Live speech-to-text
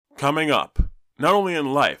Coming up, not only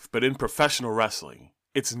in life, but in professional wrestling,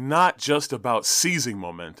 it's not just about seizing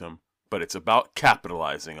momentum, but it's about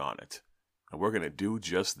capitalizing on it. And we're going to do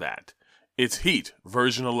just that. It's Heat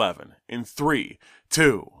version 11 in 3,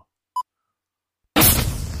 2.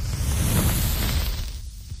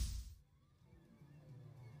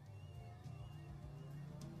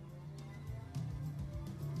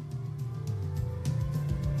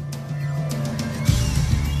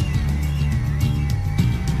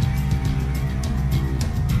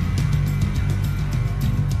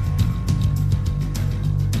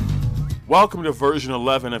 Welcome to version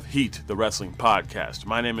 11 of Heat, the wrestling podcast.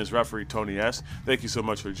 My name is referee Tony S. Thank you so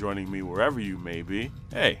much for joining me wherever you may be.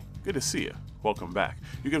 Hey, good to see you. Welcome back.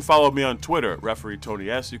 You can follow me on Twitter, referee Tony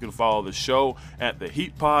S. You can follow the show at the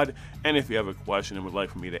Heat Pod. And if you have a question and would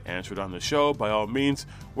like for me to answer it on the show, by all means,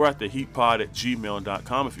 we're at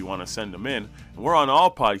theheatpod@gmail.com if you want to send them in. And we're on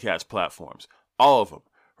all podcast platforms, all of them,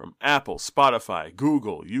 from Apple, Spotify,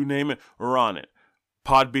 Google, you name it, we're on it.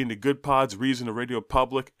 Podbean, the Good Pods, Reason, the Radio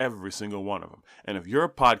Public, every single one of them. And if your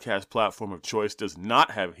podcast platform of choice does not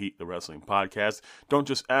have Heat, the wrestling podcast, don't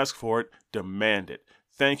just ask for it, demand it.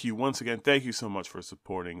 Thank you once again. Thank you so much for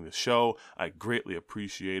supporting the show. I greatly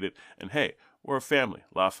appreciate it. And hey, we're a family,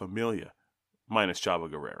 La Familia, minus Chavo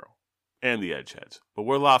Guerrero and the Edgeheads. But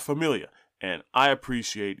we're La Familia, and I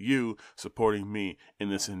appreciate you supporting me in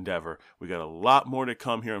this endeavor. We got a lot more to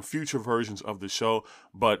come here in future versions of the show,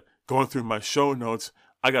 but going through my show notes,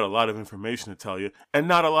 I got a lot of information to tell you and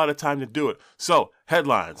not a lot of time to do it. So,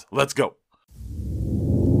 headlines, let's go.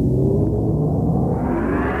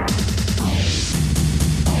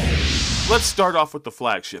 Let's start off with the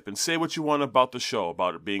flagship and say what you want about the show,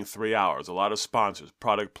 about it being 3 hours, a lot of sponsors,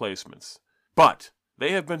 product placements. But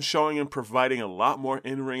they have been showing and providing a lot more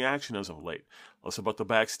in-ring action as of late. Less about the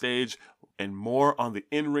backstage and more on the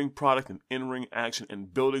in-ring product and in-ring action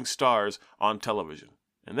and building stars on television.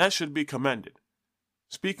 And that should be commended.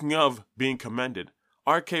 Speaking of being commended,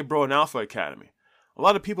 RK Bro and Alpha Academy. A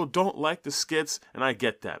lot of people don't like the skits, and I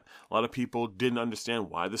get that. A lot of people didn't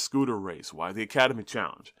understand why the scooter race, why the Academy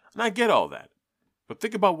Challenge. And I get all that. But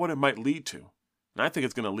think about what it might lead to. And I think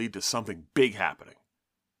it's going to lead to something big happening.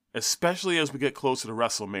 Especially as we get closer to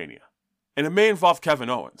WrestleMania. And it may involve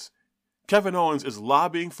Kevin Owens. Kevin Owens is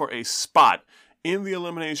lobbying for a spot in the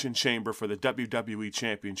Elimination Chamber for the WWE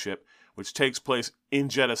Championship, which takes place in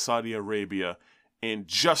Jeddah, Saudi Arabia, in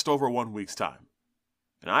just over 1 week's time.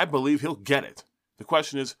 And I believe he'll get it. The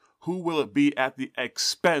question is, who will it be at the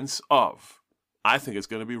expense of? I think it's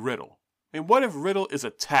going to be Riddle. I mean, what if Riddle is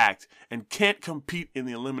attacked and can't compete in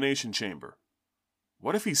the Elimination Chamber?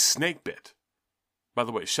 What if he's snake bit? By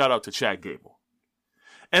the way, shout out to Chad Gable.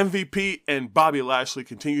 MVP and Bobby Lashley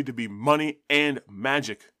continue to be money and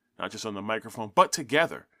magic, not just on the microphone, but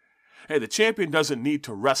together. Hey, the champion doesn't need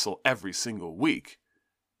to wrestle every single week,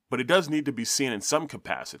 but he does need to be seen in some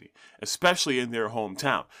capacity, especially in their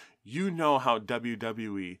hometown. You know how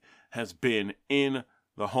WWE has been in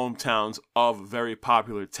the hometowns of very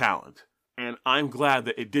popular talent, and I'm glad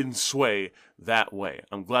that it didn't sway that way.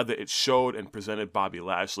 I'm glad that it showed and presented Bobby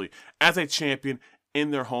Lashley as a champion in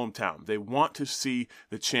their hometown. They want to see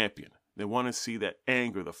the champion. They want to see that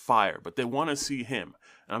anger, the fire, but they want to see him,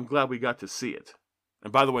 and I'm glad we got to see it.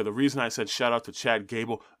 And by the way, the reason I said shout out to Chad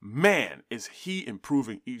Gable, man, is he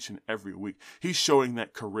improving each and every week. He's showing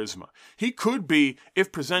that charisma. He could be,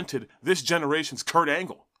 if presented, this generation's Kurt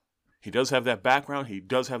Angle. He does have that background. He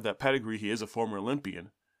does have that pedigree. He is a former Olympian.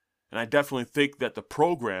 And I definitely think that the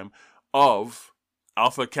program of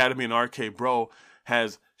Alpha Academy and RK Bro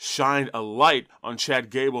has shined a light on Chad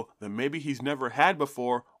Gable that maybe he's never had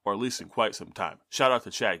before, or at least in quite some time. Shout out to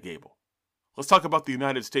Chad Gable. Let's talk about the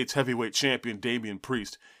United States heavyweight champion, Damian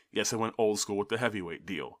Priest. Yes, I went old school with the heavyweight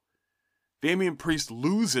deal. Damian Priest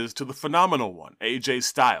loses to the phenomenal one, AJ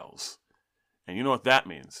Styles. And you know what that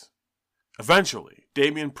means. Eventually,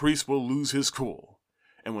 Damian Priest will lose his cool.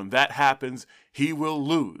 And when that happens, he will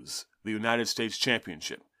lose the United States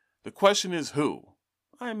Championship. The question is who?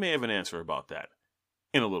 I may have an answer about that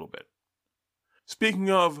in a little bit. Speaking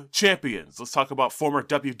of champions, let's talk about former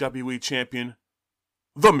WWE champion,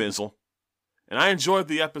 The Mizzle. And I enjoyed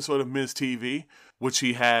the episode of Miz TV, which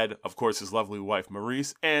he had, of course, his lovely wife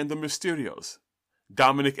Maryse and the Mysterios,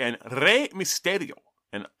 Dominic and Rey Mysterio.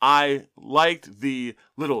 And I liked the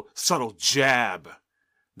little subtle jab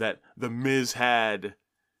that The Miz had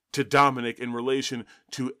to Dominic in relation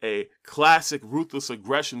to a classic ruthless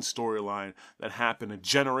aggression storyline that happened a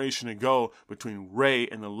generation ago between Rey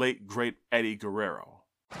and the late, great Eddie Guerrero.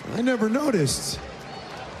 I never noticed.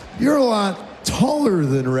 You're a lot taller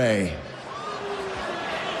than Rey.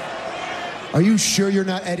 Are you sure you're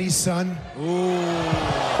not Eddie's son?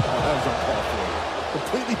 Ooh.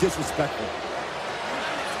 disrespectful.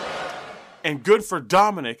 And good for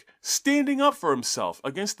Dominic standing up for himself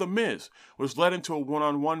against The Miz, which led into a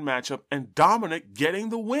one-on-one matchup and Dominic getting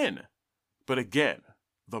the win. But again,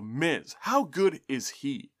 The Miz, how good is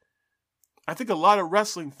he? I think a lot of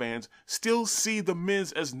wrestling fans still see The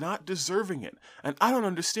Miz as not deserving it, and I don't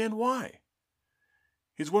understand why.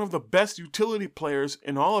 He's one of the best utility players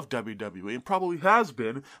in all of WWE and probably has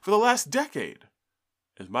been for the last decade.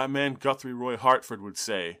 As my man Guthrie Roy Hartford would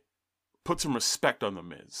say, put some respect on The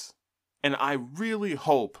Miz. And I really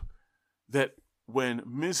hope that when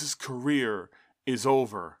Miz's career is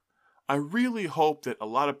over, I really hope that a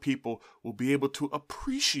lot of people will be able to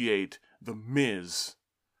appreciate The Miz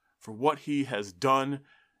for what he has done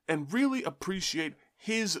and really appreciate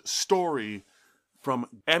his story from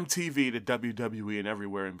MTV to WWE and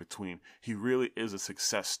everywhere in between. He really is a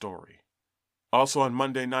success story. Also on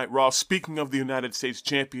Monday Night Raw, speaking of the United States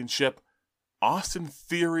Championship, Austin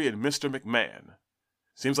Theory and Mr. McMahon.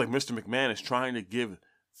 Seems like Mr. McMahon is trying to give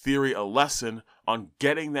Theory a lesson on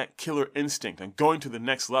getting that killer instinct and going to the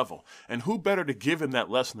next level. And who better to give him that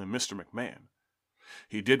lesson than Mr. McMahon?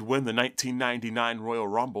 He did win the 1999 Royal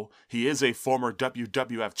Rumble. He is a former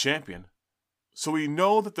WWF champion. So we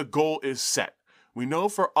know that the goal is set. We know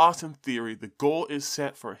for Austin Theory, the goal is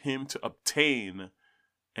set for him to obtain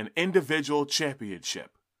an individual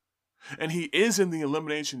championship. And he is in the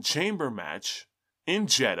Elimination Chamber match in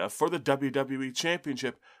Jeddah for the WWE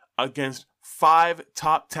Championship against 5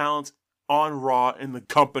 top talents on Raw in the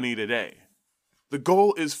company today. The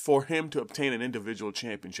goal is for him to obtain an individual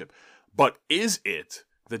championship. But is it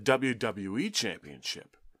the WWE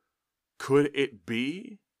Championship? Could it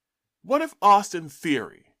be? What if Austin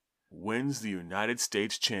Theory wins the United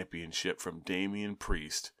States Championship from Damian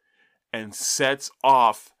Priest and sets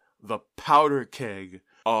off the powder keg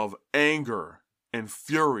of anger and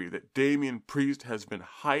fury that Damian Priest has been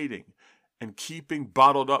hiding and keeping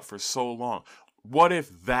bottled up for so long? What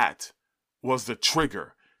if that was the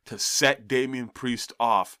trigger to set Damian Priest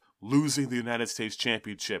off losing the United States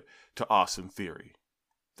Championship to Austin Theory?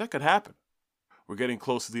 That could happen. We're getting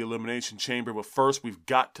close to the Elimination Chamber, but first we've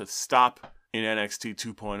got to stop in NXT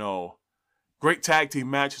 2.0. Great tag team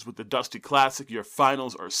matches with the Dusty Classic. Your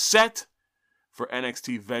finals are set for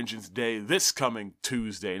NXT Vengeance Day this coming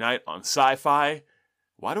Tuesday night on Sci-Fi.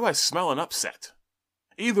 Why do I smell an upset?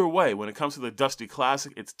 Either way, when it comes to the Dusty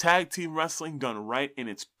Classic, it's tag team wrestling done right in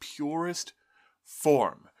its purest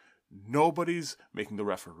form. Nobody's making the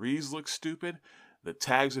referees look stupid. The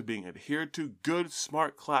tags are being adhered to. Good,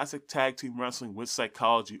 smart, classic tag team wrestling with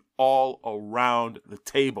psychology all around the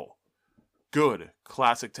table. Good,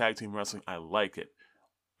 classic tag team wrestling. I like it.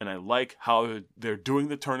 And I like how they're doing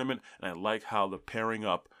the tournament, and I like how they're pairing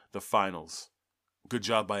up the finals. Good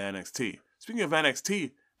job by NXT. Speaking of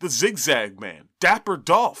NXT, the Zigzag Man, Dapper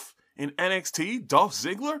Dolph in NXT, Dolph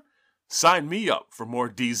Ziggler? Sign me up for more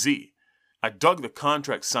DZ. I dug the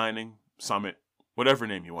contract signing, summit, whatever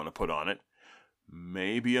name you want to put on it.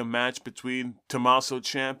 Maybe a match between Tommaso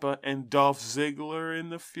Ciampa and Dolph Ziggler in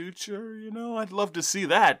the future, I'd love to see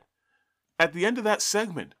that. At the end of that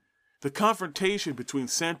segment, the confrontation between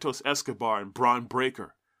Santos Escobar and Bron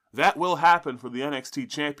Breakker, that will happen for the NXT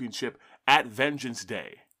Championship at Vengeance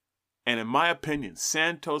Day. And in my opinion,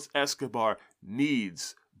 Santos Escobar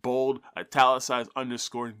needs, bold, italicized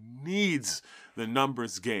underscore, needs the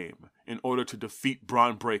numbers game in order to defeat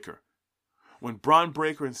Bron Breakker. When Bron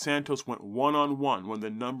Breakker and Santos went one-on-one, when the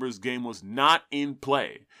numbers game was not in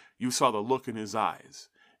play, you saw the look in his eyes.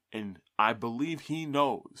 And I believe he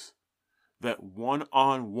knows that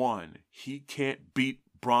one-on-one, he can't beat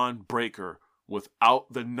Bron Breakker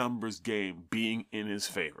without the numbers game being in his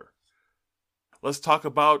favor. Let's talk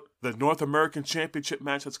about the North American Championship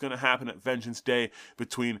match that's going to happen at Vengeance Day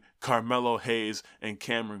between Carmelo Hayes and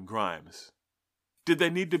Cameron Grimes. Did they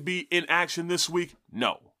need to be in action this week?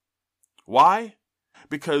 No. Why?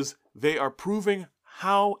 Because they are proving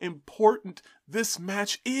how important this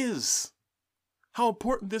match is. How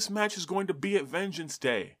important this match is going to be at Vengeance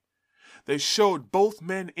Day. They showed both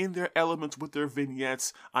men in their elements with their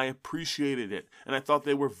vignettes. I appreciated it, and I thought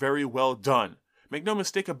they were very well done. Make no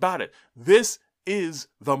mistake about it, this is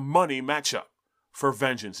the money matchup for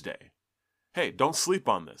Vengeance Day. Hey, don't sleep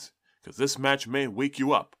on this, because this match may wake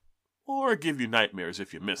you up, or give you nightmares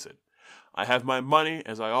if you miss it. I have my money,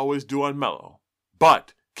 as I always do, on Mello,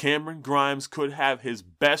 but Cameron Grimes could have his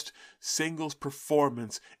best singles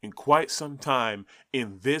performance in quite some time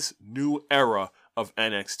in this new era of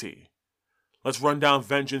NXT. Let's run down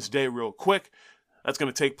Vengeance Day real quick. That's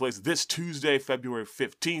going to take place this Tuesday, February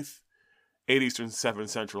 15th, 8 Eastern, 7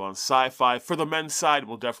 Central on Sci-Fi. For the men's side,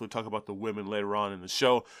 we'll definitely talk about the women later on in the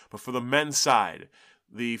show, but for the men's side,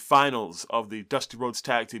 the finals of the Dusty Rhodes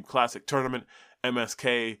Tag Team Classic Tournament.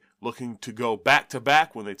 MSK looking to go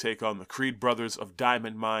back-to-back when they take on the Creed brothers of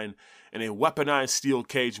Diamond Mine in a weaponized steel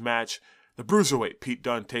cage match. The Bruiserweight Pete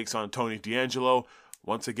Dunne takes on Tony D'Angelo.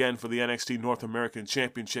 Once again for the NXT North American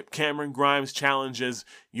Championship, Cameron Grimes challenges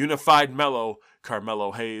Unified Mello,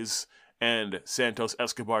 Carmelo Hayes, and Santos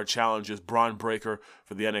Escobar challenges Braun Breaker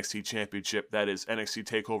for the NXT Championship. That is NXT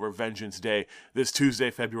TakeOver Vengeance Day, this Tuesday,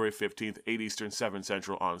 February 15th, 8 Eastern, 7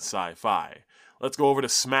 Central on Sci-Fi. Let's go over to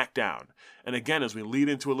SmackDown. And again, as we lead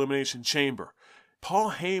into Elimination Chamber,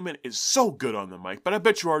 Paul Heyman is so good on the mic, but I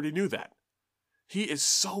bet you already knew that. He is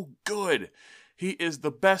so good. He is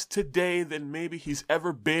the best today than maybe he's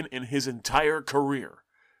ever been in his entire career.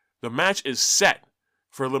 The match is set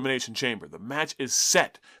for Elimination Chamber. The match is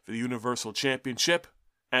set for the Universal Championship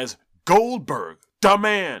as Goldberg, the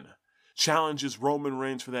man, challenges Roman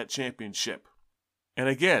Reigns for that championship. And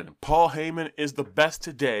again, Paul Heyman is the best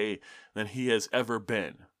today than he has ever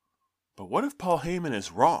been. But what if Paul Heyman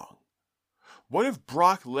is wrong? What if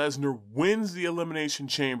Brock Lesnar wins the Elimination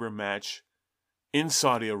Chamber match in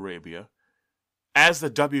Saudi Arabia as the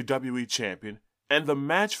WWE Champion, and the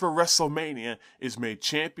match for WrestleMania is made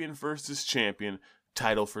champion versus champion,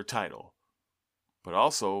 title for title? But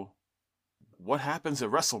also, what happens at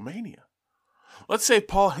WrestleMania? Let's say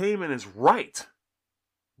Paul Heyman is right.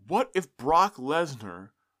 What if Brock Lesnar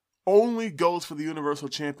only goes for the Universal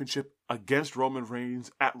Championship against Roman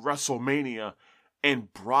Reigns at WrestleMania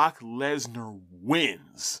and Brock Lesnar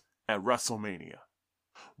wins at WrestleMania?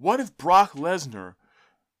 What if Brock Lesnar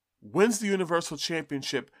wins the Universal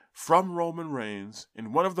Championship from Roman Reigns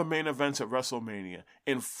in one of the main events at WrestleMania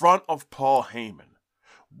in front of Paul Heyman?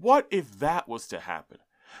 What if that was to happen?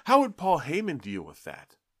 How would Paul Heyman deal with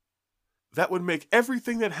that? That would make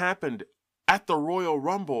everything that happened at the Royal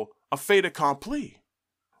Rumble a fait accompli.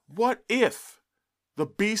 What if the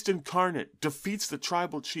Beast Incarnate defeats the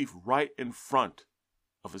Tribal Chief right in front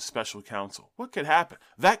of his special counsel? What could happen?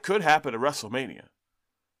 That could happen at WrestleMania.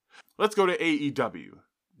 Let's go to AEW,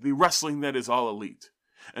 the wrestling that is all elite.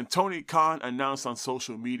 And Tony Khan announced on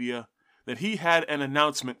social media that he had an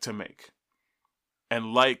announcement to make.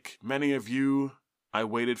 And like many of you, I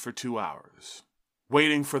waited for 2 hours,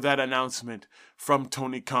 waiting for that announcement from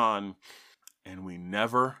Tony Khan, and we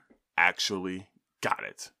never actually got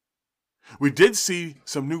it. We did see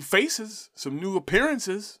some new faces, some new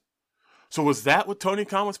appearances. So was that what Tony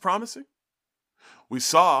Khan was promising? We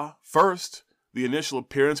saw, first, the initial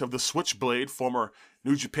appearance of the Switchblade, former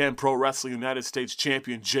New Japan Pro Wrestling United States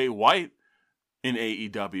champion Jay White in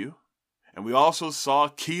AEW. And we also saw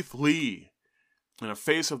Keith Lee in a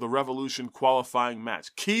Face of the Revolution qualifying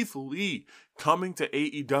match. Keith Lee coming to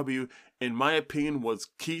AEW, in my opinion, was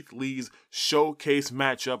Keith Lee's showcase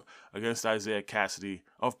matchup against Isaiah Cassidy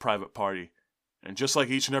of Private Party. And just like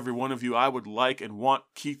each and every one of you, I would like and want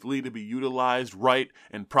Keith Lee to be utilized right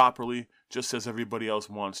and properly, just as everybody else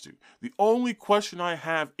wants to. The only question I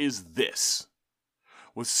have is this.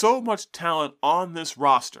 With so much talent on this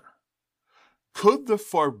roster, could the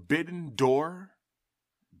Forbidden Door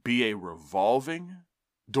be a revolving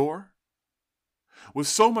door? With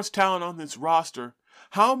so much talent on this roster,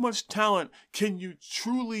 how much talent can you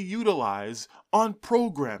truly utilize on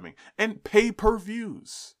programming and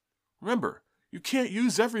pay-per-views? Remember, you can't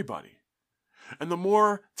use everybody. And the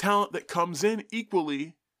more talent that comes in,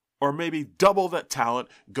 equally, or maybe double that talent,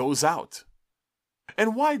 goes out.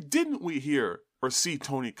 And why didn't we hear or see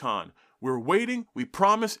Tony Khan? We're waiting, we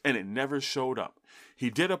promised, and it never showed up. He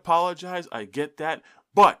did apologize, I get that,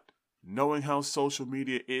 but knowing how social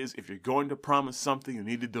media is, if you're going to promise something, you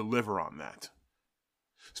need to deliver on that.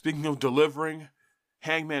 Speaking of delivering,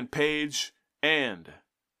 Hangman Page and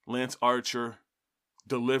Lance Archer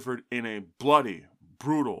delivered in a bloody,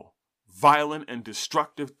 brutal, violent, and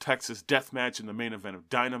destructive Texas death match in the main event of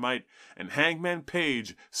Dynamite, and Hangman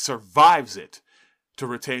Page survives it to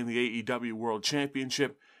retain the AEW World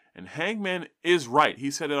Championship. And Hangman is right.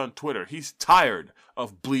 He said it on Twitter. He's tired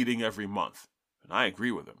of bleeding every month. And I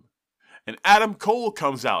agree with him. And Adam Cole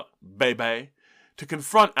comes out, baby, to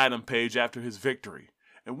confront Adam Page after his victory.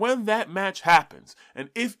 And when that match happens, and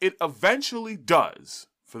if it eventually does,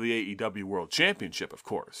 for the AEW World Championship, of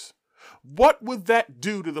course, what would that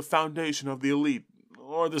do to the foundation of the Elite,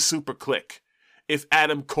 or the Super Clique, if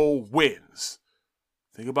Adam Cole wins?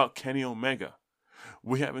 Think about Kenny Omega.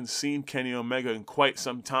 We haven't seen Kenny Omega in quite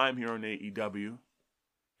some time here on AEW,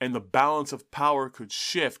 and the balance of power could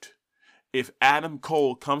shift if Adam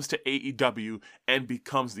Cole comes to AEW and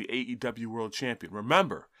becomes the AEW World Champion.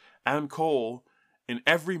 Remember, Adam Cole In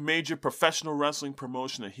every major professional wrestling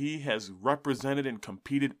promotion that he has represented and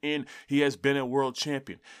competed in, he has been a world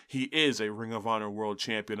champion. He is a Ring of Honor world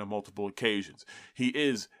champion on multiple occasions. He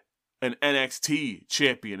is an NXT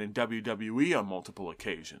champion in WWE on multiple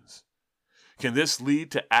occasions. Can this lead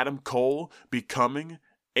to Adam Cole becoming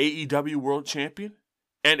AEW world champion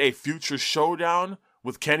and a future showdown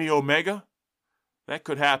with Kenny Omega? That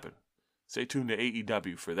could happen. Stay tuned to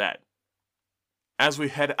AEW for that. As we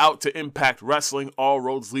head out to Impact Wrestling, all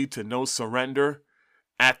roads lead to No Surrender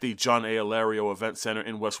at the John A. Hilario Event Center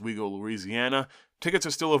in Westwego, Louisiana. Tickets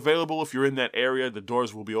are still available if you're in that area. The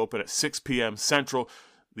doors will be open at 6 p.m. Central.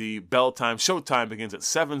 The bell time, show time begins at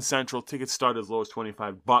 7 Central. Tickets start as low as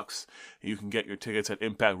 $25. You can get your tickets at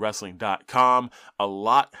ImpactWrestling.com. A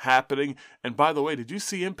lot happening. And by the way, did you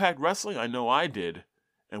see Impact Wrestling? I know I did.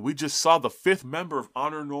 And we just saw the 5th member of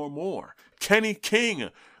Honor No More, Kenny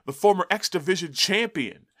King, the former X Division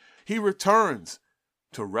champion. He returns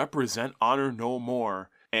to represent Honor No More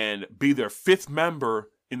and be their 5th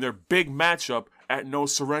member in their big matchup at No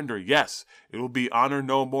Surrender. Yes, it will be Honor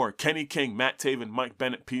No More, Kenny King, Matt Taven, Mike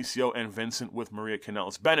Bennett, PCO, and Vincent with Maria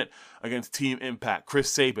Kanellis-Bennett against Team Impact, Chris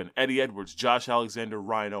Sabin, Eddie Edwards, Josh Alexander,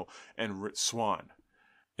 Rhino, and Rich Swann.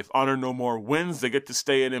 If Honor No More wins, they get to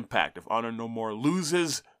stay in Impact. If Honor No More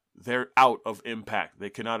loses, they're out of Impact. They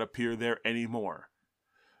cannot appear there anymore.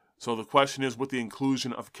 So the question is, with the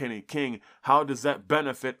inclusion of Kenny King, how does that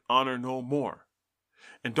benefit Honor No More?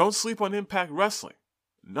 And don't sleep on Impact Wrestling.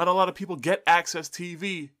 Not a lot of people get Access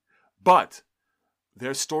TV, but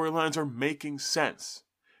their storylines are making sense,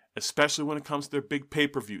 especially when it comes to their big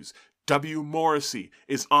pay-per-views. W. Morrissey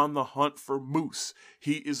is on the hunt for Moose.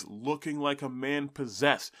 He is looking like a man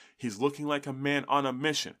possessed. He's looking like a man on a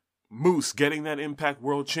mission. Moose getting that Impact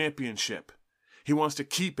World Championship. He wants to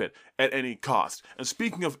keep it at any cost. And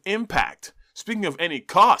speaking of Impact, speaking of any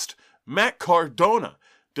cost, Matt Cardona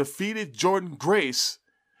defeated Jordan Grace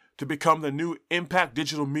to become the new Impact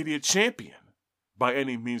Digital Media Champion by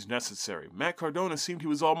any means necessary. Matt Cardona seemed he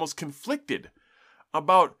was almost conflicted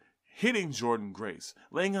about hitting Jordan Grace,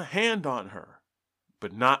 laying a hand on her,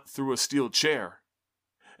 but not through a steel chair.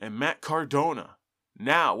 And Matt Cardona,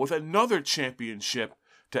 now with another championship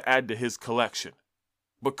to add to his collection.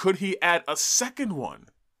 But could he add a second one?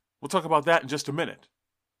 We'll talk about that in just a minute.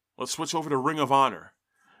 Let's switch over to Ring of Honor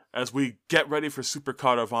as we get ready for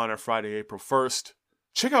Supercard of Honor Friday, April 1st.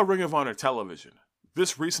 Check out Ring of Honor Television.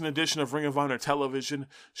 This recent edition of Ring of Honor Television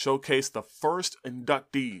showcased the first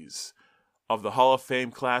inductees of the Hall of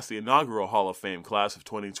Fame class, the inaugural Hall of Fame class of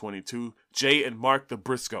 2022, Jay and Mark the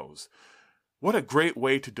Briscoes. What a great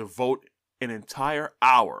way to devote an entire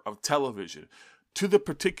hour of television to the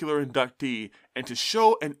particular inductee and to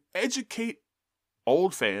show and educate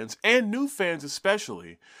old fans and new fans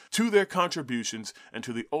especially to their contributions and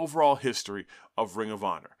to the overall history of Ring of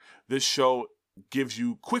Honor. This show gives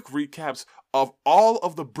you quick recaps of all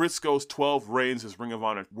of the Briscoes' 12 reigns as Ring of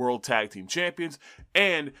Honor World Tag Team Champions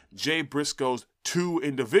and Jay Briscoe's 2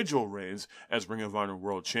 individual reigns as Ring of Honor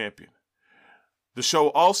World Champion. The show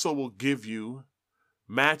also will give you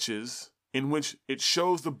matches in which it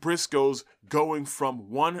shows the Briscoes going from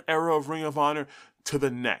one era of Ring of Honor to the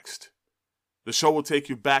next. The show will take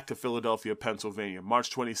you back to Philadelphia, Pennsylvania,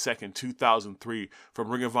 March 22nd, 2003, from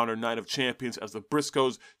Ring of Honor Night of Champions as the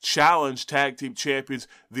Briscoes challenge tag team champions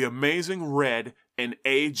The Amazing Red and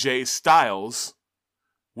AJ Styles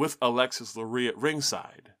with Alexis Lurie at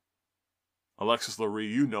ringside. Alexis Lurie,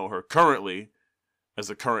 you know her currently as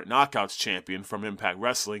the current Knockouts champion from Impact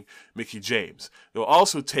Wrestling, Mickie James. They'll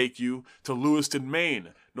also take you to Lewiston, Maine,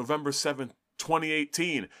 November 7th,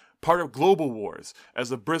 2018, part of Global Wars, as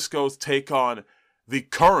the Briscoes take on the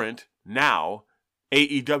current, now,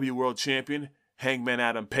 AEW World Champion, Hangman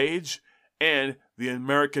Adam Page, and the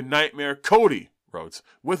American Nightmare, Cody Rhodes,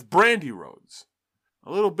 with Brandy Rhodes.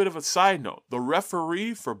 A little bit of a side note, the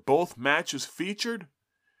referee for both matches featured,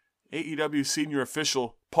 AEW senior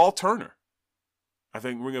official Paul Turner. I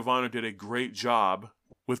think Ring of Honor did a great job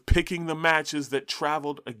with picking the matches that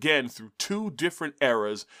traveled again through 2 different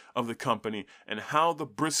eras of the company and how the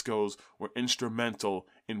Briscoes were instrumental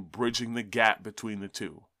in bridging the gap between the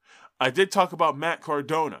two. I did talk about Matt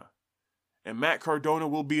Cardona, and Matt Cardona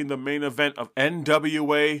will be in the main event of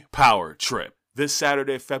NWA Power Trip this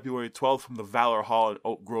Saturday, February 12th from the Valor Hall in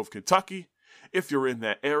Oak Grove, Kentucky. If you're in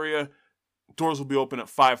that area, doors will be open at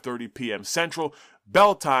 5:30 p.m. Central.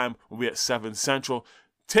 Bell time will be at 7 Central.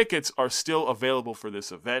 Tickets are still available for this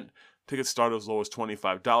event. Tickets start as low as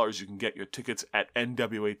 $25. You can get your tickets at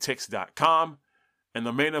nwatix.com. And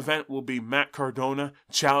the main event will be Matt Cardona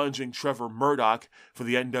challenging Trevor Murdoch for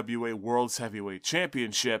the NWA World Heavyweight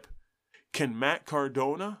Championship. Can Matt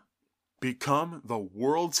Cardona become the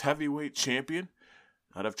world's heavyweight champion?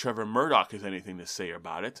 Not if Trevor Murdoch has anything to say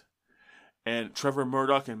about it. And Trevor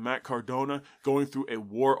Murdoch and Matt Cardona going through a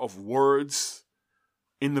war of words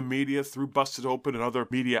in the media through Busted Open and other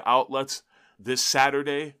media outlets this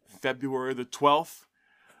Saturday, February the 12th.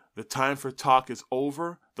 The time for talk is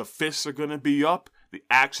over. The fists are going to be up. The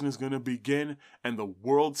action is going to begin. And the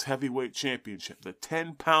World's Heavyweight Championship, the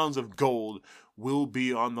 10 pounds of gold, will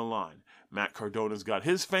be on the line. Matt Cardona's got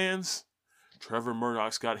his fans. Trevor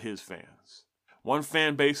Murdoch's got his fans. One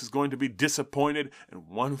fan base is going to be disappointed, and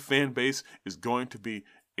one fan base is going to be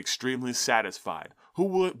extremely satisfied. Who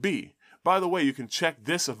will it be? By the way, you can check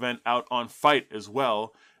this event out on Fight as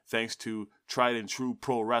well, thanks to Tried and True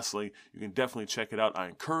Pro Wrestling. You can definitely check it out. I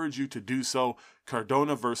encourage you to do so.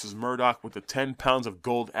 Cardona versus Murdoch with the 10 pounds of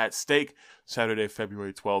gold at stake, Saturday,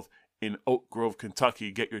 February 12th in Oak Grove,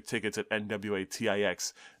 Kentucky. Get your tickets at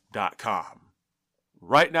nwatix.com.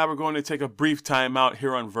 Right now, we're going to take a brief time out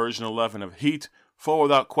here on version 11 of Heat for,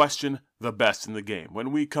 without question, the best in the game.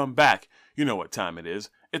 When we come back, you know what time it is.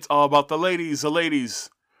 It's all about the ladies,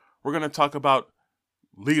 We're going to talk about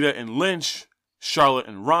Lita and Lynch, Charlotte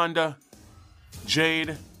and Ronda,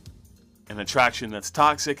 Jade, an attraction that's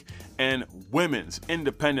toxic, and women's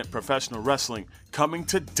independent professional wrestling coming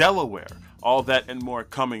to Delaware. All that and more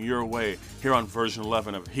coming your way here on version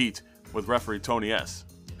 11 of Heat with referee Tony S.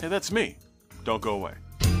 Hey, that's me. Don't go away.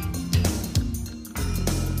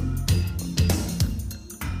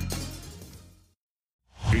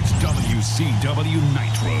 It's WCW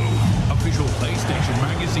Nitro. Official PlayStation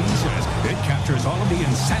magazine says it captures all of the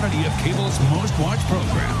insanity of cable's most watched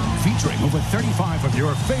program, featuring over 35 of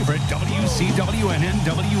your favorite WCW and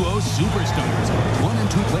NWO superstars, 1- and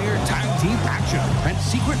 2-player tag team action, and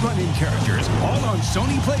secret run-in characters, all on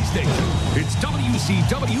Sony PlayStation. It's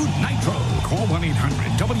WCW Nitro. Call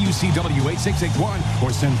 1-800-WCW-8681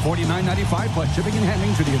 or send $49.95 plus shipping and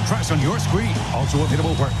handling to the address on your screen. Also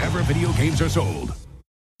available wherever video games are sold.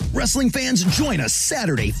 Wrestling fans, join us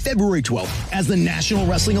Saturday, February 12th, as the National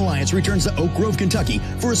Wrestling Alliance returns to Oak Grove, Kentucky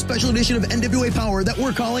for a special edition of NWA Power that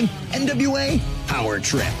we're calling NWA Power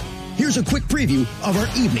Trip. Here's a quick preview of our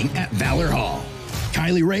evening at Valor Hall.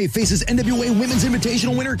 Kylie Ray faces NWA Women's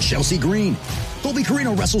Invitational winner Chelsea Green. Colby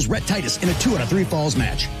Carino wrestles Rhett Titus in a 2 out of 3 falls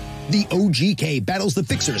match. The OGK battles the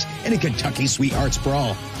Fixers in a Kentucky Sweethearts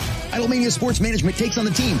brawl. Idolmania Sports Management takes on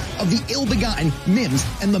the team of the ill-begotten Mims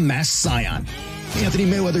and the Masked Scion. Anthony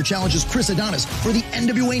Mayweather challenges Chris Adonis for the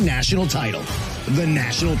NWA National title. The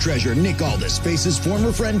National Treasure, Nick Aldis, faces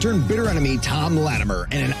former friend turned bitter enemy Tom Latimer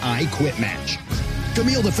in an I Quit match.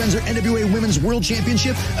 Camille defends her NWA Women's World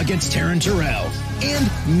Championship against Taryn Terrell.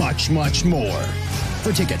 And much, much more.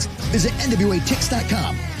 For tickets, visit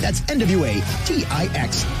NWATix.com. That's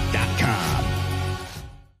NWATIX.com.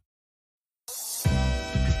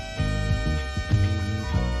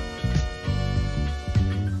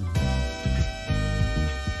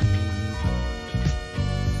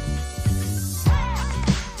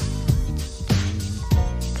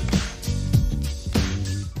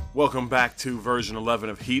 Welcome back to version 11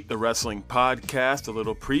 of Heat, the wrestling podcast. A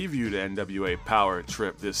little preview to NWA Power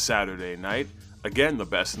Trip this Saturday night. Again, the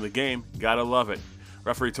best in the game. Gotta love it.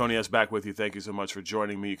 Referee Tony S. back with you. Thank you so much for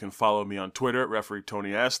joining me. You can follow me on Twitter, Referee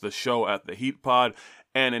Tony S., the show at The Heat Pod,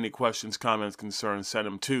 and any questions, comments, concerns, send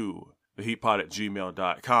them to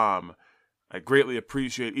theheatpod@gmail.com. I greatly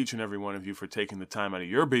appreciate each and every one of you for taking the time out of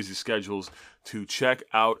your busy schedules to check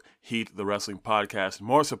out Heat, the wrestling podcast.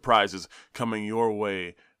 More surprises coming your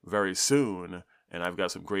way very soon, and I've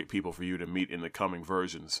got some great people for you to meet in the coming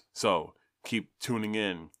versions. So keep tuning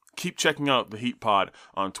in. Keep checking out the Heat Pod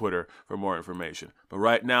on Twitter for more information. But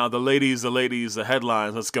right now, the ladies, the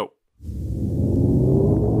headlines. Let's go.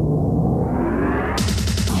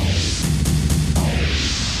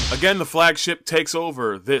 Again, the flagship takes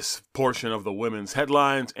over this portion of the women's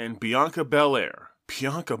headlines, and Bianca Belair.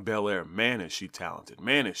 Bianca Belair, man, is she talented.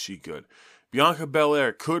 Man, is she good. Bianca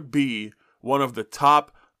Belair could be one of the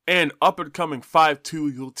top and up-and-coming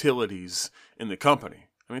 5'2" utilities in the company.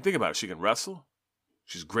 I mean, think about it. She can wrestle.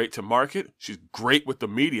 She's great to market. She's great with the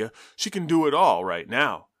media. She can do it all right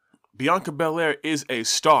now. Bianca Belair is a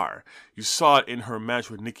star. You saw it in her match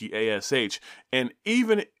with Nikki A.S.H. And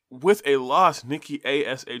even with a loss, Nikki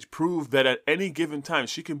A.S.H. proved that at any given time,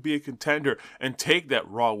 she can be a contender and take that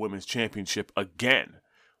Raw Women's Championship again,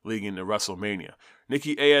 leading into WrestleMania.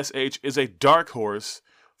 Nikki A.S.H. is a dark horse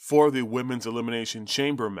for the Women's Elimination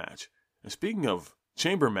Chamber match. And speaking of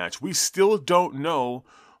Chamber match, we still don't know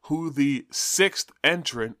who the 6th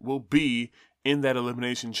entrant will be in that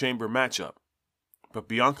Elimination Chamber matchup. But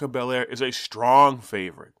Bianca Belair is a strong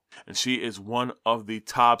favorite, and she is one of the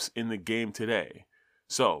tops in the game today.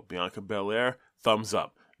 So, Bianca Belair, thumbs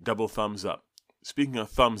up. Double thumbs up. Speaking of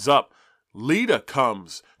thumbs up, Lita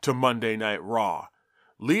comes to Monday Night Raw.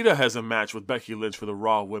 Lita has a match with Becky Lynch for the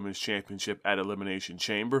Raw Women's Championship at Elimination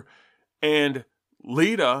Chamber. And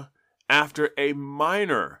Lita, after a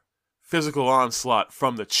minor physical onslaught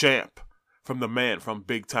from the champ, from the man, from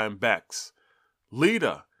Big Time Bex,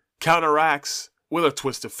 Lita counteracts with a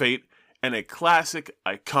twist of fate and a classic,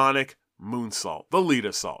 iconic moonsault, the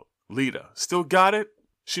Lita salt. Lita still got it.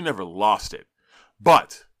 She never lost it.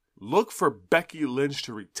 But look for Becky Lynch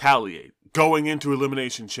to retaliate going into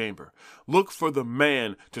Elimination Chamber. Look for the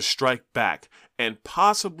man to strike back and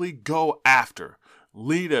possibly go after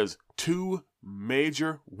Lita's two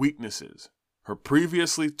major weaknesses. Her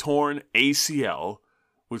previously torn ACL,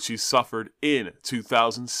 which she suffered in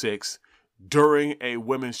 2006 during a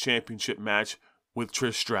Women's Championship match with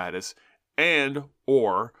Trish Stratus, and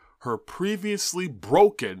or her previously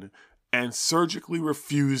broken and surgically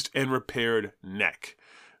refused and repaired neck.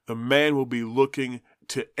 The man will be looking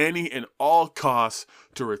to any and all costs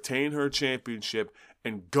to retain her championship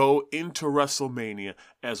and go into WrestleMania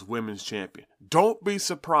as Women's Champion. Don't be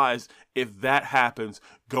surprised if that happens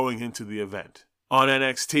going into the event. On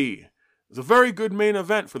NXT, it's a very good main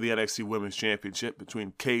event for the NXT Women's Championship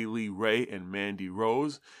between Kay Lee Ray and Mandy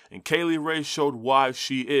Rose. And Kay Lee Ray showed why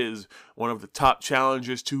she is one of the top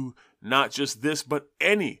challengers to not just this, but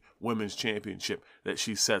any Women's Championship that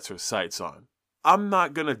she sets her sights on. I'm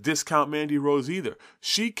not going to discount Mandy Rose either.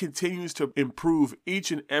 She continues to improve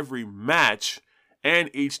each and every match and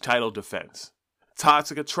each title defense.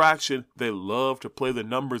 Toxic Attraction, they love to play the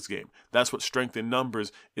numbers game. That's what Strength in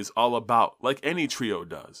Numbers is all about, like any trio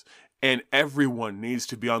does. And everyone needs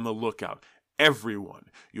to be on the lookout. Everyone.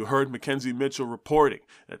 You heard Mackenzie Mitchell reporting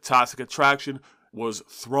that Toxic Attraction was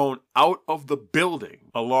thrown out of the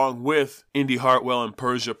building along with Indy Hartwell and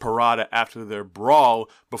Persia Pirotta after their brawl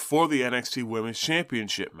before the NXT Women's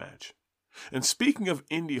Championship match. And speaking of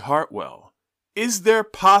Indy Hartwell, is there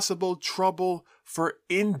possible trouble for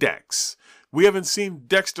Index? We haven't seen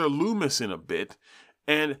Dexter Lumis in a bit,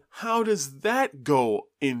 and how does that go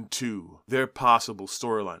into their possible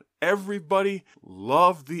storyline? Everybody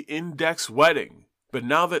loved the Index wedding, but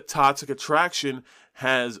now that Toxic Attraction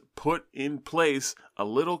has put in place a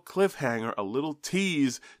little cliffhanger, a little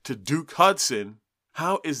tease to Duke Hudson,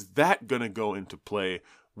 how is that going to go into play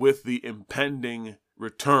with the impending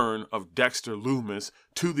return of Dexter Lumis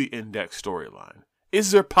to the Index storyline?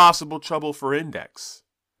 Is there possible trouble for Index?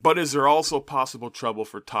 But is there also possible trouble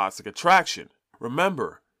for Toxic Attraction?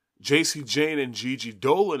 Remember, JC Jane and Gigi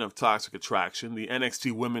Dolan of Toxic Attraction, the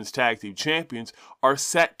NXT Women's Tag Team Champions, are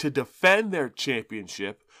set to defend their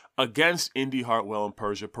championship against Indy Hartwell and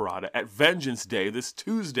Persia Pirotta at Vengeance Day this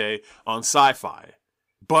Tuesday on Sci-Fi.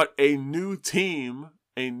 But a new team,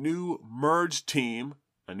 a new merged team,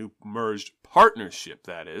 a new merged partnership,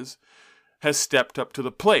 that is, has stepped up to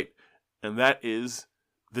the plate. And that is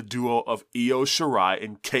the duo of Io Shirai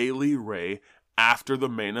and Kay Lee Ray after the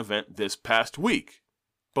main event this past week.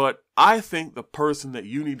 But I think the person that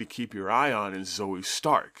you need to keep your eye on is Zoe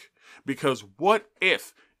Stark. Because what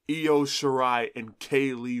if Io Shirai and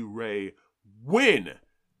Kay Lee Ray win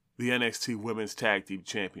the NXT Women's Tag Team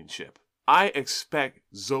Championship? I expect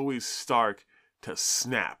Zoe Stark to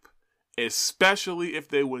snap, especially if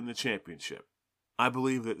they win the championship. I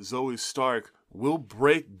believe that Zoe Stark will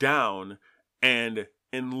break down and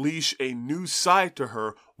unleash a new side to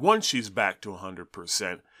her once she's back to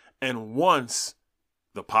 100%, and once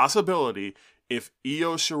the possibility, if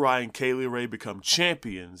Io Shirai and Kay Lee Ray become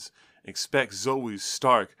champions, expect Zoe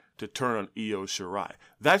Stark to turn on Io Shirai.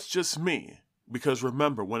 That's just me, because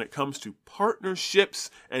remember, when it comes to partnerships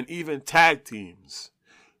and even tag teams,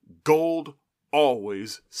 gold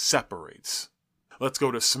always separates. Let's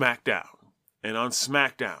go to SmackDown. And on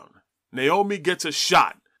SmackDown, Naomi gets a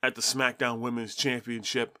shot at the SmackDown Women's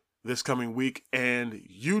Championship this coming week, and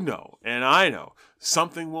you know, and I know,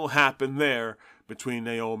 something will happen there between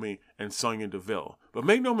Naomi and Sonya Deville. But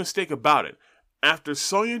make no mistake about it, after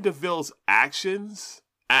Sonya Deville's actions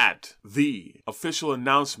at the official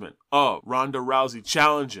announcement of Ronda Rousey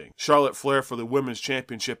challenging Charlotte Flair for the Women's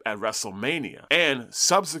Championship at WrestleMania, and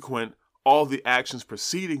subsequent all the actions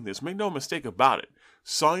preceding this, make no mistake about it,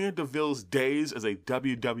 Sonya Deville's days as a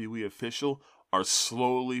WWE official are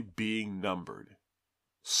slowly being numbered.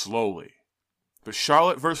 Slowly. But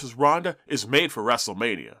Charlotte versus Ronda is made for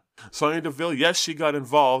WrestleMania. Sonya Deville, yes, she got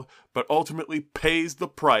involved, but ultimately pays the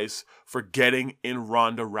price for getting in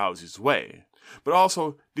Ronda Rousey's way. But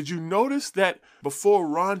also, did you notice that before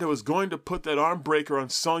Ronda was going to put that arm breaker on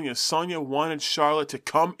Sonya, Sonya wanted Charlotte to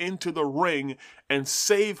come into the ring and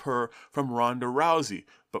save her from Ronda Rousey?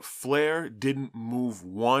 but Flair didn't move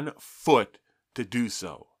 1 foot to do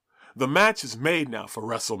so. The match is made now for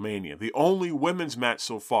WrestleMania, the only women's match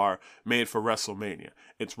so far made for WrestleMania.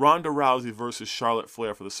 It's Ronda Rousey versus Charlotte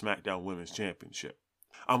Flair for the SmackDown Women's Championship.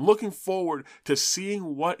 I'm looking forward to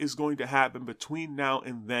seeing what is going to happen between now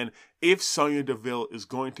and then, if Sonya Deville is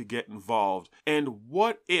going to get involved, and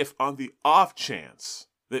what if, on the off chance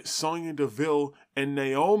that Sonya Deville and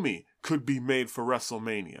Naomi could be made for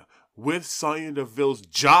WrestleMania, with Sonya Deville's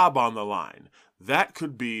job on the line. That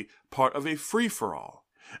could be part of a free-for-all.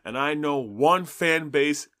 And I know one fan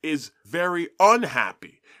base is very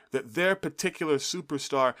unhappy that their particular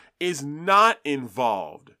superstar is not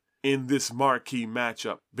involved in this marquee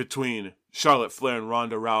matchup between Charlotte Flair and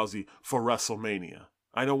Ronda Rousey for WrestleMania.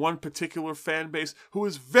 I know one particular fan base who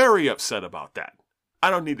is very upset about that. I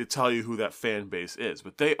don't need to tell you who that fan base is,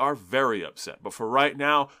 but they are very upset. But for right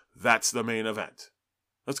now, that's the main event.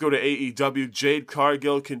 Let's go to AEW. Jade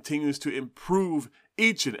Cargill continues to improve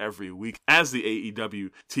each and every week as the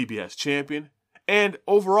AEW TBS champion and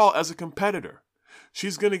overall as a competitor.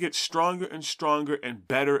 She's going to get stronger and stronger and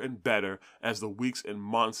better as the weeks and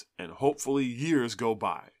months and hopefully years go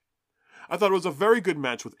by. I thought it was a very good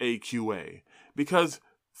match with AQA because,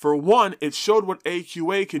 for one, it showed what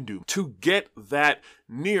AQA can do to get that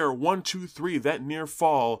near 1-2-3, that near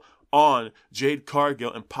fall on Jade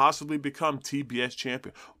Cargill and possibly become TBS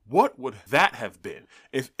champion. What would that have been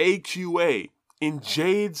if AQA, in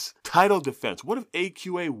Jade's title defense, what if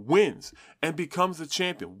AQA wins and becomes the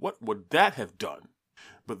champion? What would that have done?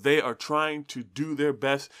 But they are trying to do their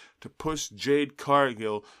best to push Jade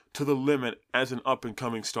Cargill to the limit as an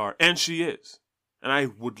up-and-coming star, and she is. And I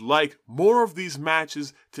would like more of these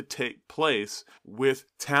matches to take place with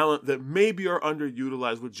talent that maybe are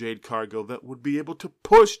underutilized with Jade Cargill that would be able to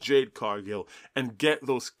push Jade Cargill and get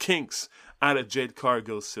those kinks out of Jade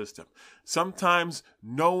Cargill's system. Sometimes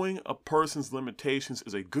knowing a person's limitations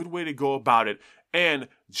is a good way to go about it. And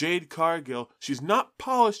Jade Cargill, she's not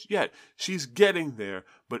polished yet. She's getting there,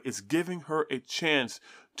 but it's giving her a chance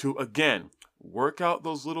to, again, work out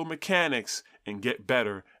those little mechanics and get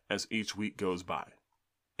better as each week goes by.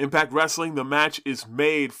 Impact Wrestling, the match is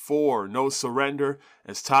made for No Surrender,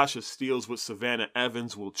 as Tasha Steelz with Savannah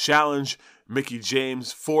Evans will challenge Mickie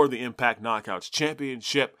James for the Impact Knockouts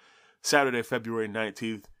Championship Saturday, February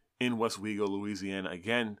 19th in Westwego, Louisiana.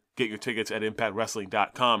 Again, get your tickets at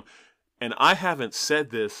ImpactWrestling.com. And I haven't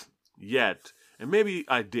said this yet, and maybe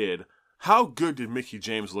I did. How good did Mickie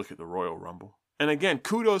James look at the Royal Rumble? And again,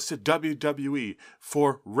 kudos to WWE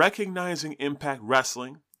for recognizing Impact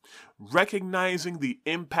Wrestling, recognizing the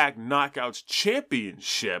Impact Knockouts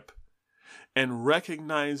Championship, and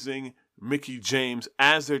recognizing Mickie James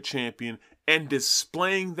as their champion and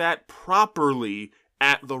displaying that properly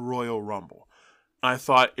at the Royal Rumble. I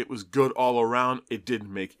thought it was good all around. It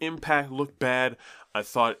didn't make Impact look bad. I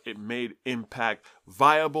thought it made Impact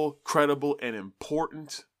viable, credible, and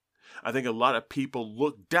important. I think a lot of people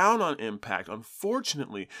look down on Impact,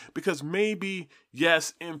 unfortunately, because maybe,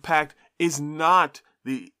 yes, Impact is not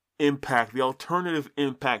the Impact, the alternative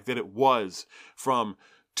Impact that it was from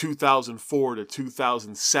 2004 to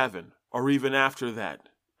 2007, or even after that.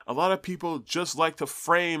 A lot of people just like to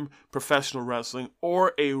frame professional wrestling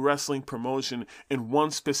or a wrestling promotion in one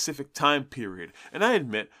specific time period. And I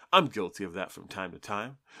admit, I'm guilty of that from time to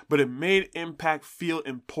time. But it made Impact feel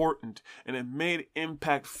important, and it made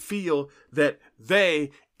Impact feel that they,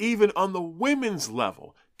 even on the women's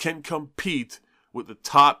level, can compete with the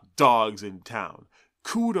top dogs in town.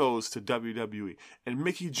 Kudos to WWE. And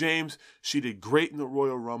Mickie James, she did great in the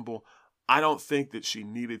Royal Rumble. I don't think that she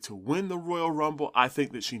needed to win the Royal Rumble. I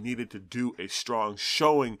think that she needed to do a strong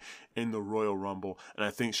showing in the Royal Rumble, and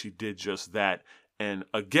I think she did just that. And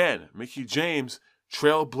again, Mickie James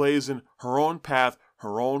trailblazing her own path,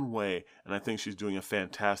 her own way, and I think she's doing a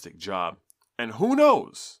fantastic job. And who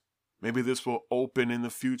knows, maybe this will open in the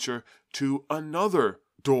future to another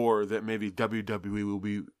door that maybe WWE will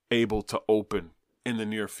be able to open in the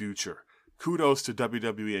near future. Kudos to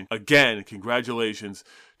WWE, and again, congratulations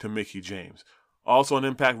to Mickie James. Also on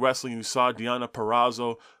Impact Wrestling, you saw Deonna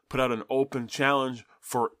Purrazzo put out an open challenge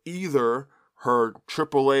for either her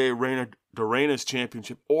AAA Reina de Reinas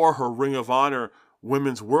Championship or her Ring of Honor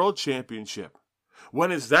Women's World Championship.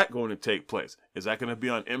 When is that going to take place? Is that going to be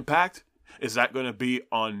on Impact? Is that going to be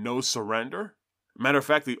on No Surrender? Matter of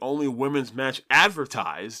fact, the only women's match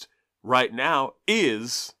advertised right now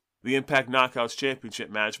is the Impact Knockouts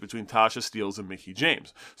Championship match between Tasha Steelz and Mickie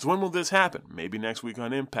James. So when will this happen? Maybe next week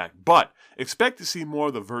on Impact. But expect to see more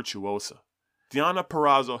of the Virtuosa. Deonna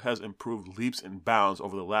Purrazzo has improved leaps and bounds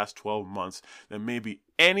over the last 12 months than maybe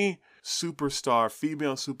any superstar,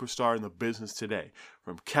 female superstar in the business today.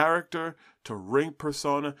 From character to ring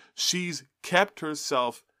persona, she's kept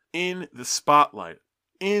herself in the spotlight,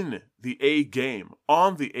 in the A game,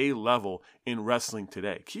 on the A level in wrestling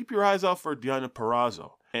today. Keep your eyes out for Deonna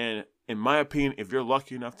Purrazzo. And in my opinion, if you're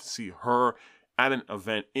lucky enough to see her at an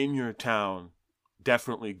event in your town,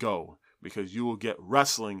 definitely go, because you will get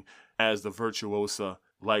wrestling as the virtuosa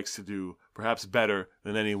likes to do, perhaps better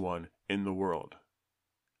than anyone in the world.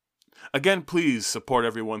 Again, please support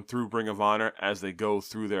everyone through Ring of Honor as they go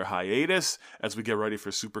through their hiatus, as we get ready for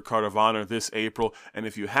Supercard of Honor this April. And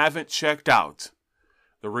if you haven't checked out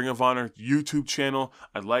the Ring of Honor YouTube channel,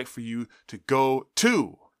 I'd like for you to go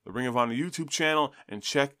to the Ring of Honor YouTube channel and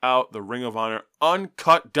check out the Ring of Honor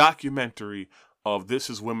uncut documentary of This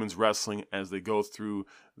Is Women's Wrestling as they go through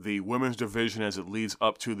the women's division as it leads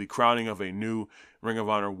up to the crowning of a new Ring of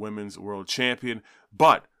Honor Women's World Champion.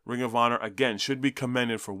 But Ring of Honor, again, should be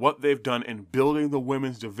commended for what they've done in building the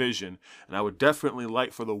women's division. And I would definitely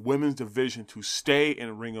like for the women's division to stay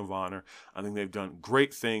in Ring of Honor. I think they've done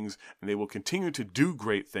great things, and they will continue to do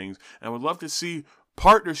great things. And I would love to see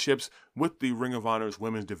partnerships with the Ring of Honor's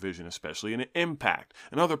women's division, especially in Impact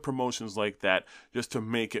and other promotions like that, just to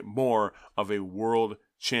make it more of a world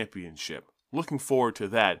championship. Looking forward to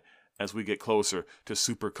that as we get closer to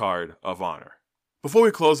Supercard of Honor. Before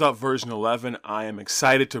we close out version 11, I am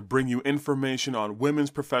excited to bring you information on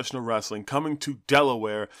women's professional wrestling coming to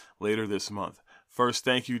Delaware later this month. First,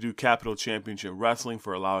 thank you to Capital Championship Wrestling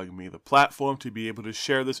for allowing me the platform to be able to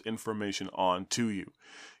share this information on to you.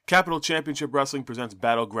 Capital Championship Wrestling presents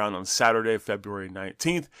Battleground on Saturday, February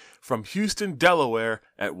 19th from Houston, Delaware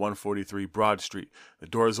at 143 Broad Street. The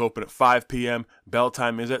doors open at 5 p.m. Bell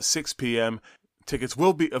time is at 6 p.m. Tickets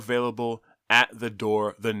will be available at the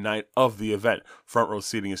door the night of the event. Front row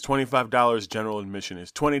seating is $25, general admission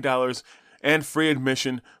is $20, and free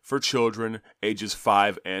admission for children ages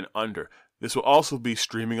 5 and under. This will also be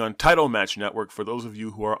streaming on Title Match Network for those of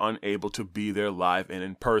you who are unable to be there live and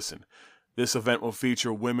in person. This event will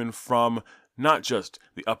feature women from not just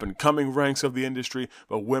the up-and-coming ranks of the industry,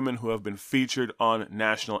 but women who have been featured on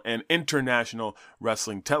national and international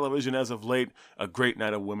wrestling television as of late. A great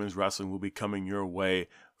night of women's wrestling will be coming your way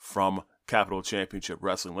from Capital Championship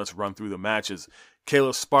Wrestling. Let's run through the matches.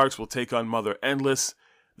 Kayla Sparks will take on Mother Endless.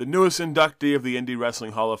 The newest inductee of the Indie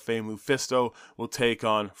Wrestling Hall of Fame, Lufisto, will take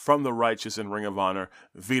on From the Righteous in Ring of Honor,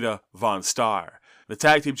 Vita Von Star. The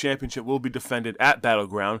Tag Team Championship will be defended at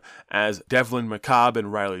Battleground as Devlin McCobb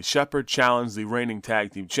and Riley Shepard challenge the reigning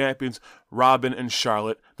Tag Team Champions, Robin and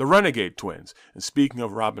Charlotte, the Renegade Twins. And speaking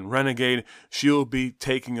of Robin Renegade, she'll be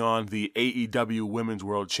taking on the AEW Women's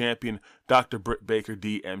World Champion, Dr. Britt Baker,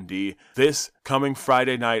 DMD, this coming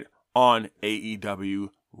Friday night on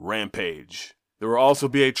AEW Rampage. There will also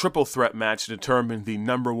be a triple threat match to determine the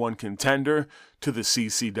number one contender to the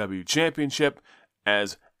CCW Championship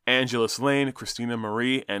as Angelus Lane, Christina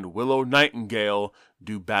Marie, and Willow Nightingale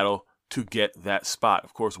do battle to get that spot.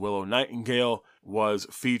 Of course, Willow Nightingale was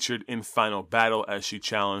featured in Final Battle as she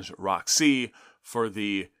challenged Roxy for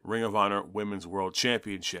the Ring of Honor Women's World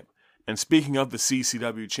Championship. And speaking of the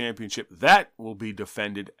CCW Championship, that will be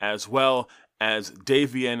defended as well as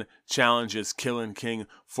Davian challenges Killin King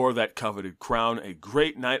for that coveted crown. A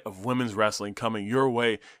great night of women's wrestling coming your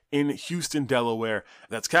way in Houston, Delaware.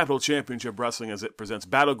 That's Capital Championship Wrestling as it presents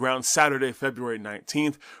Battleground Saturday, February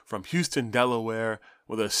 19th from Houston, Delaware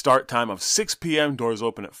with a start time of 6 p.m. Doors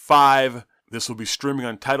open at 5. This will be streaming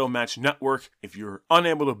on Title Match Network if you're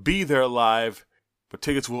unable to be there live, but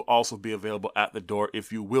tickets will also be available at the door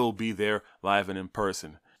if you will be there live and in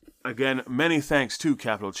person. Again, many thanks to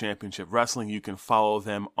Capital Championship Wrestling. You can follow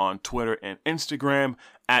them on Twitter and Instagram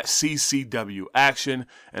at CCW Action.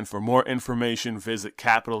 And for more information, visit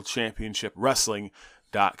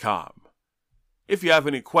CapitalChampionshipWrestling.com. If you have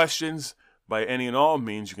any questions, by any and all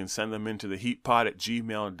means, you can send them into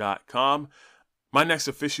theheatpod@gmail.com. My next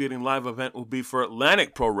officiating live event will be for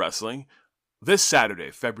Atlantic Pro Wrestling this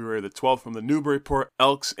Saturday, February the 12th, from the Newburyport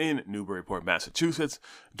Elks in Newburyport, Massachusetts.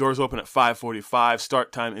 Doors open at 5:45.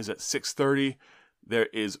 Start time is at 6:30. There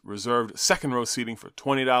is reserved second row seating for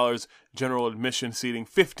 $20. General admission seating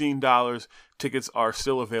 $15. Tickets are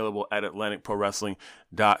still available at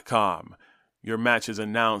AtlanticProWrestling.com. Your match is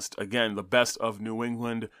announced. Again, the best of New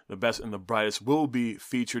England, the best and the brightest will be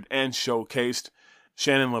featured and showcased.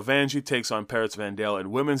 Shannon Lavangi takes on Paris Vandale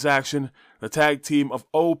in women's action. The tag team of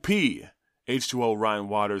OP, H2O, Ryan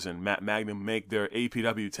Waters, and Matt Magnum make their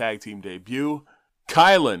APW tag team debut.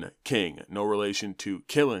 Kylan King, no relation to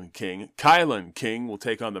Killin King. Kylan King will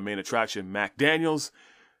take on the main attraction, Mac Daniels.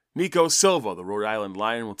 Nico Silva, the Rhode Island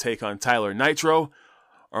Lion, will take on Tyler Nitro.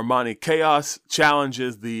 Armani Chaos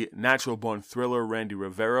challenges the natural-born thriller Randy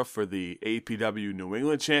Rivera for the APW New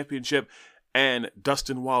England Championship. And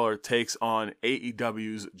Dustin Waller takes on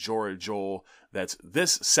AEW's Jora Joel. That's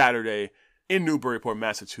this Saturday in Newburyport,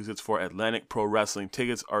 Massachusetts for Atlantic Pro Wrestling.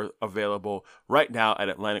 Tickets are available right now at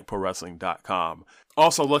AtlanticProWrestling.com.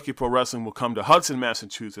 Also, Lucky Pro Wrestling will come to Hudson,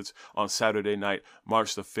 Massachusetts on Saturday night,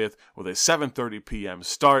 March the 5th, with a 7:30 p.m.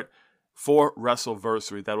 start for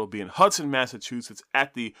WrestleVersary. That will be in Hudson, Massachusetts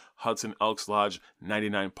at the Hudson Elks Lodge,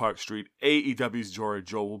 99 Park Street. AEW's Jora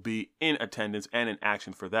Joel will be in attendance and in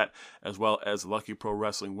action for that, as well as Lucky Pro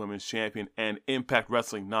Wrestling Women's Champion and Impact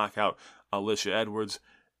Wrestling Knockout Alicia Edwards,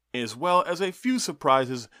 as well as a few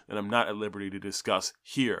surprises that I'm not at liberty to discuss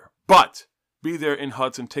here. But be there in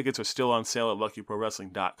Hudson. Tickets are still on sale at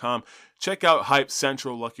LuckyProWrestling.com. Check out Hype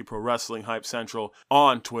Central, Lucky Pro Wrestling Hype Central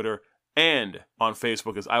on Twitter and on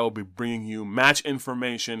Facebook, as I will be bringing you match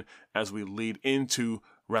information as we lead into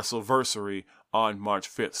WrestleVersary on March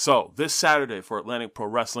 5th. So this Saturday for Atlantic Pro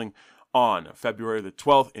Wrestling on February the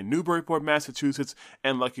 12th in Newburyport, Massachusetts,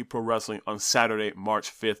 and Lucky Pro Wrestling on Saturday,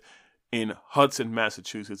 March 5th in Hudson,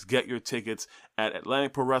 Massachusetts. Get your tickets at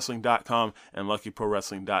AtlanticProWrestling.com and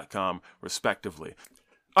LuckyProWrestling.com, respectively.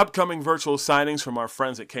 Upcoming virtual signings from our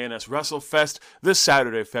friends at KNS WrestleFest this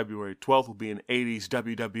Saturday, February 12th, will be an 80s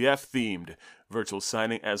WWF-themed virtual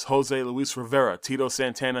signing, as Jose Luis Rivera, Tito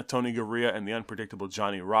Santana, Tony Gurria, and the unpredictable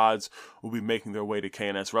Johnny Rods will be making their way to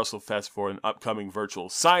KNS WrestleFest for an upcoming virtual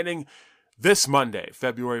signing. This Monday,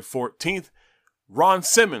 February 14th, Ron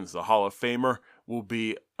Simmons, the Hall of Famer, will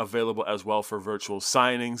be available as well for virtual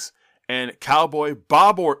signings, and Cowboy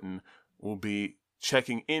Bob Orton will be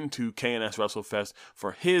checking into KNS WrestleFest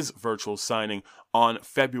for his virtual signing on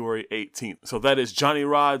February 18th. So that is Johnny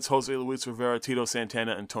Rods, Jose Luis Rivera, Tito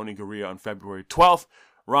Santana, and Tony Gurria on February 12th,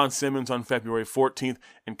 Ron Simmons on February 14th,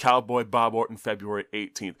 and Cowboy Bob Orton February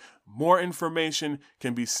 18th. More information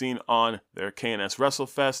can be seen on their KNS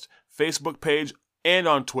WrestleFest Facebook page and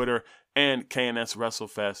on Twitter, and KNS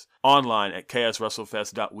WrestleFest online at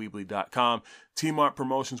kswrestlefest.weebly.com. T-Mart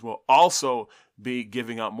Promotions will also be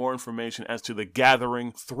giving out more information as to the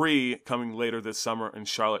Gathering 3 coming later this summer in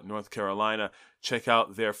Charlotte, North Carolina. Check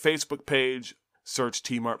out their Facebook page, search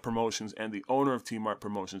T-Mart Promotions, and the owner of T-Mart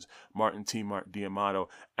Promotions, Martin T-Mart D'Amato,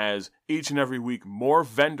 as each and every week more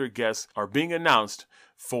vendor guests are being announced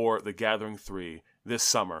for the Gathering 3 this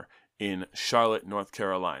summer in Charlotte, North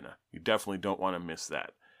Carolina. You definitely don't want to miss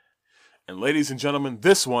that. And ladies and gentlemen,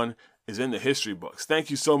 this one is in the history books. Thank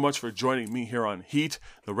you so much for joining me here on Heat,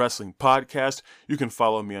 the wrestling podcast. You can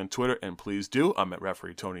follow me on Twitter, and please do. I'm at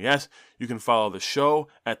Referee Tony S. You can follow the show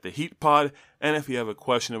at the Heat Pod, and if you have a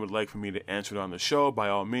question and would like for me to answer it on the show, by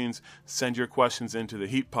all means, send your questions into the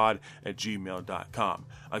heatpod@gmail.com.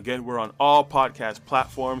 Again, we're on all podcast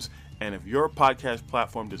platforms, and if your podcast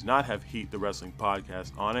platform does not have Heat, the wrestling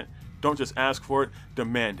podcast on it, don't just ask for it,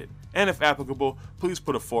 demand it. And if applicable, please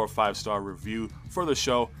put a 4 or 5-star review for the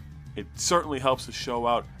show. It certainly helps the show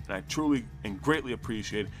out, and I truly and greatly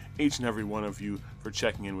appreciate each and every one of you for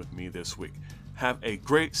checking in with me this week. Have a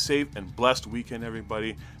great, safe, and blessed weekend,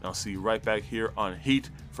 everybody, and I'll see you right back here on Heat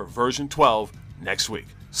for version 12 next week.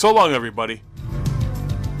 So long, everybody.